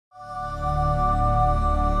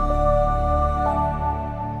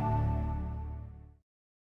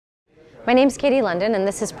My name's Katie London, and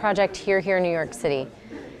this is Project HereHere New York City.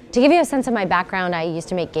 To give you a sense of my background, I used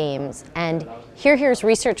to make games, and HereHere's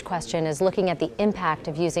research question is looking at the impact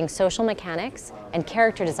of using social mechanics and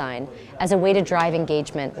character design as a way to drive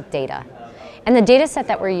engagement with data. And the data set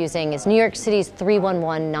that we're using is New York City's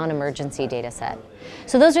 311 non-emergency data set.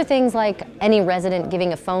 So those are things like any resident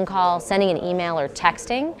giving a phone call, sending an email, or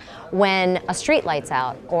texting when a street light's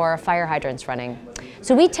out or a fire hydrant's running.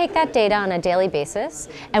 So we take that data on a daily basis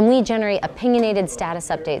and we generate opinionated status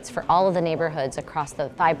updates for all of the neighborhoods across the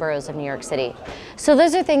 5 boroughs of New York City. So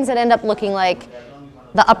those are things that end up looking like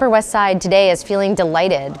the Upper West Side today is feeling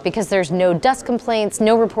delighted because there's no dust complaints,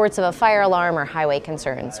 no reports of a fire alarm or highway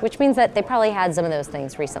concerns, which means that they probably had some of those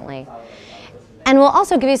things recently. And we'll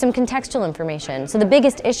also give you some contextual information. So the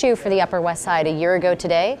biggest issue for the Upper West Side a year ago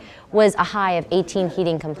today was a high of 18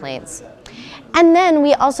 heating complaints. And then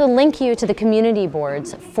we also link you to the community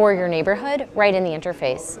boards for your neighborhood right in the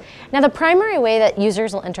interface. Now the primary way that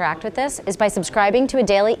users will interact with this is by subscribing to a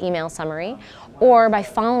daily email summary or by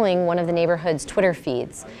following one of the neighborhood's Twitter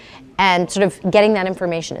feeds and sort of getting that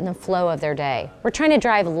information in the flow of their day. We're trying to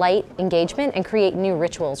drive light engagement and create new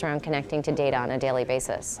rituals around connecting to data on a daily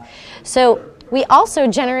basis. So we also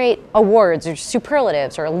generate awards or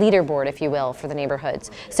superlatives, or a leaderboard, if you will, for the neighborhoods.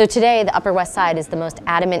 So today, the Upper West Side is the most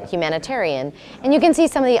adamant humanitarian, and you can see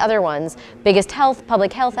some of the other ones: biggest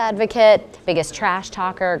public health advocate, biggest trash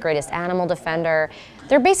talker, greatest animal defender.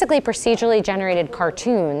 They're basically procedurally generated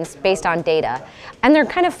cartoons based on data, and they're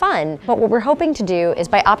kind of fun. But what we're hoping to do is,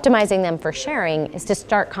 by optimizing them for sharing, is to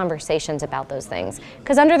start conversations about those things.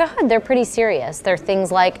 Because under the hood, they're pretty serious. They're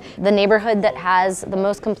things like the neighborhood that has the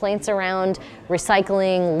most complaints around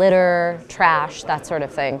recycling, litter, trash, that sort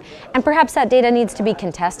of thing. And perhaps that data needs to be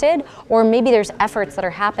contested, or maybe there's efforts that are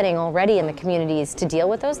happening already in the communities to deal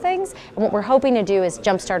with those things. And what we're hoping to do is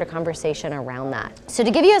jumpstart a conversation around that. So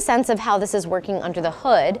to give you a sense of how this is working under the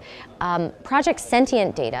hood, Project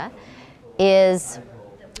Sentient Data is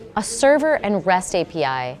a server and REST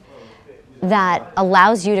API that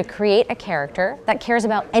allows you to create a character that cares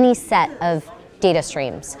about any set of data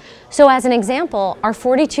streams. So as an example, our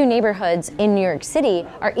 42 neighborhoods in New York City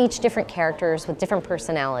are each different characters with different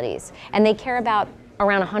personalities, and they care about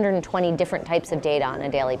around 120 different types of data on a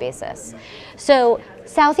daily basis. So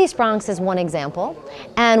Southeast Bronx is one example,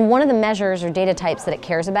 and one of the measures or data types that it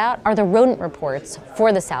cares about are the rodent reports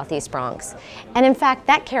for the Southeast Bronx. And in fact,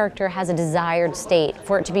 that character has a desired state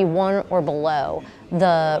for it to be 1 or below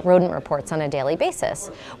the rodent reports on a daily basis.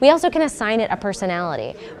 We also can assign it a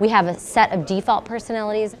personality. We have a set of default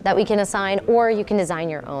personalities that we can assign, or you can design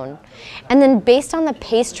your own. And then based on the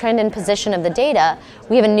pace, trend, and position of the data,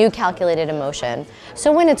 we have a new calculated emotion.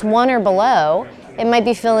 So when it's 1 or below, it might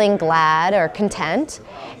be feeling glad or content,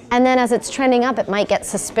 and then as it's trending up, it might get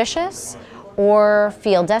suspicious or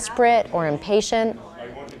feel desperate or impatient,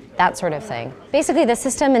 that sort of thing. Basically, the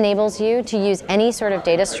system enables you to use any sort of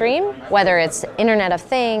data stream, whether it's Internet of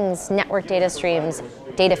Things, network data streams,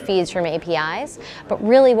 data feeds from APIs, but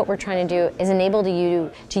really what we're trying to do is enable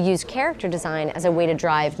you to use character design as a way to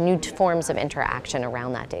drive new forms of interaction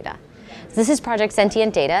around that data. This is Project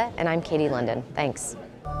Sentient Data, and I'm Katie London. Thanks.